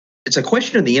It's a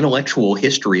question of the intellectual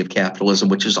history of capitalism,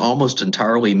 which is almost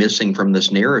entirely missing from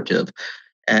this narrative.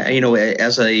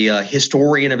 As a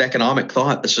historian of economic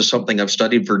thought, this is something I've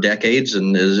studied for decades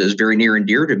and is very near and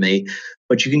dear to me.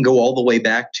 But you can go all the way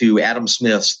back to Adam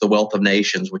Smith's The Wealth of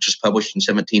Nations, which was published in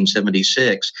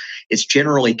 1776. It's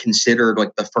generally considered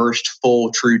like the first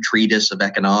full, true treatise of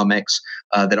economics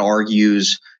that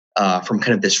argues from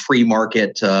kind of this free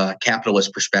market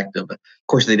capitalist perspective. Of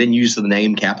course, they didn't use the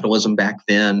name capitalism back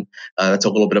then. That's a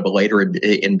little bit of a later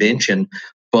invention.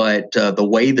 But the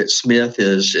way that Smith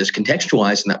is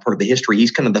contextualized in that part of the history,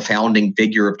 he's kind of the founding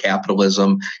figure of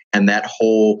capitalism and that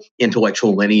whole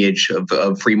intellectual lineage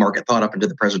of free market thought up into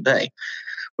the present day,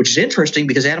 which is interesting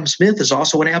because Adam Smith is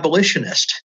also an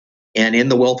abolitionist. And in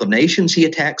The Wealth of Nations, he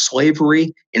attacks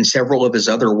slavery. In several of his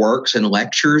other works and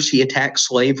lectures, he attacks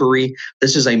slavery.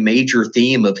 This is a major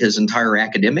theme of his entire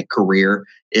academic career,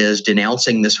 is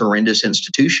denouncing this horrendous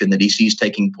institution that he sees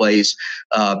taking place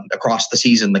across the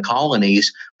seas in the colonies,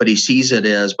 but he sees it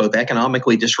as both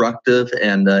economically destructive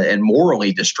and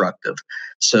morally destructive.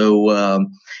 So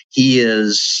he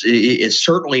is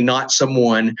certainly not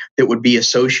someone that would be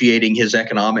associating his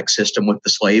economic system with the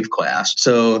slave class.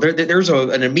 So there's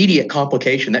an immediate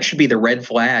complication. That should be the red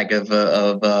flag of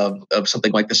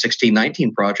something like the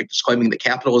 1619 Project, is claiming that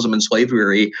capitalism and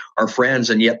slavery are friends,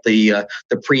 and yet the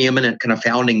preeminent kind of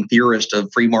founding theorist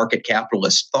of free market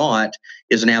capitalist thought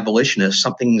is an abolitionist.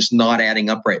 Something's not adding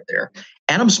up right there.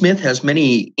 Adam Smith has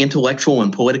many intellectual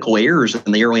and political errors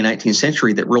in the early 19th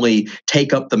century that really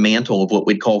take up the mantle of what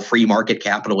we'd call free market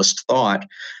capitalist thought.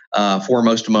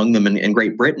 Foremost among them in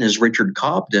Great Britain is Richard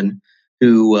Cobden,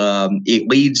 who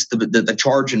leads the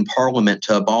charge in Parliament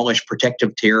to abolish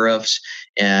protective tariffs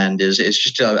and is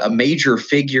just a major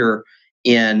figure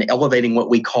in elevating what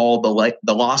we call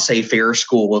the laissez-faire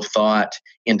school of thought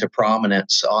into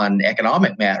prominence on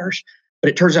economic matters. But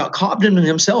it turns out Cobden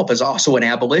himself is also an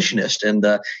abolitionist, and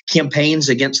campaigns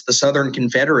against the Southern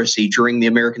Confederacy during the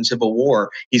American Civil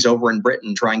War. He's over in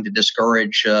Britain trying to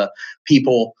discourage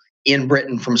people in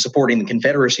Britain from supporting the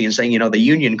Confederacy and saying, the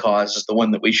Union cause is the one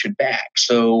that we should back.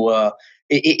 So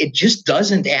it just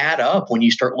doesn't add up when you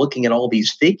start looking at all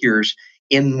these figures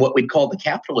in what we'd call the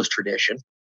capitalist tradition.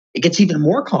 It gets even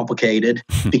more complicated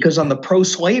because on the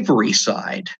pro-slavery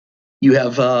side, you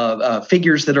have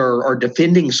figures that are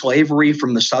defending slavery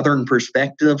from the Southern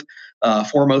perspective.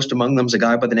 Foremost among them is a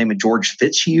guy by the name of George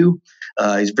Fitzhugh.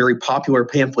 He's a very popular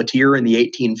pamphleteer in the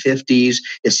 1850s.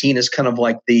 Is seen as kind of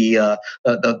like the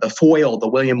foil, the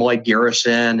William Lloyd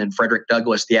Garrison and Frederick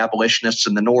Douglass, the abolitionists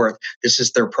in the North. This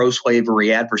is their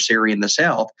pro-slavery adversary in the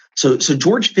South. So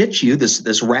George Fitzhugh,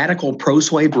 this radical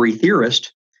pro-slavery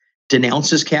theorist,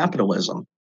 denounces capitalism.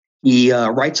 He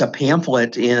writes a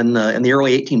pamphlet in the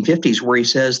early 1850s where he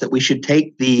says that we should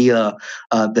take the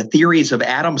theories of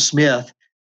Adam Smith,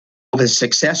 of his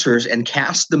successors, and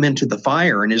cast them into the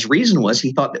fire. And his reason was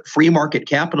he thought that free market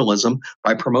capitalism,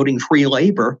 by promoting free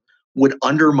labor, would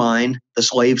undermine the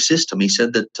slave system. He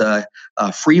said that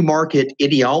free market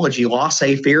ideology,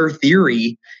 laissez-faire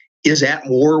theory, is at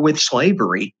war with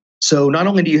slavery. So not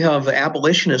only do you have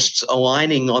abolitionists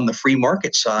aligning on the free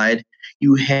market side,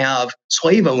 you have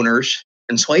slave owners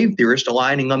and slave theorists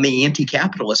aligning on the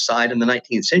anti-capitalist side in the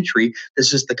 19th century.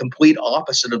 This is the complete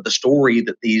opposite of the story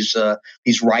that these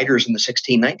writers in the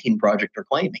 1619 Project are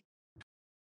claiming.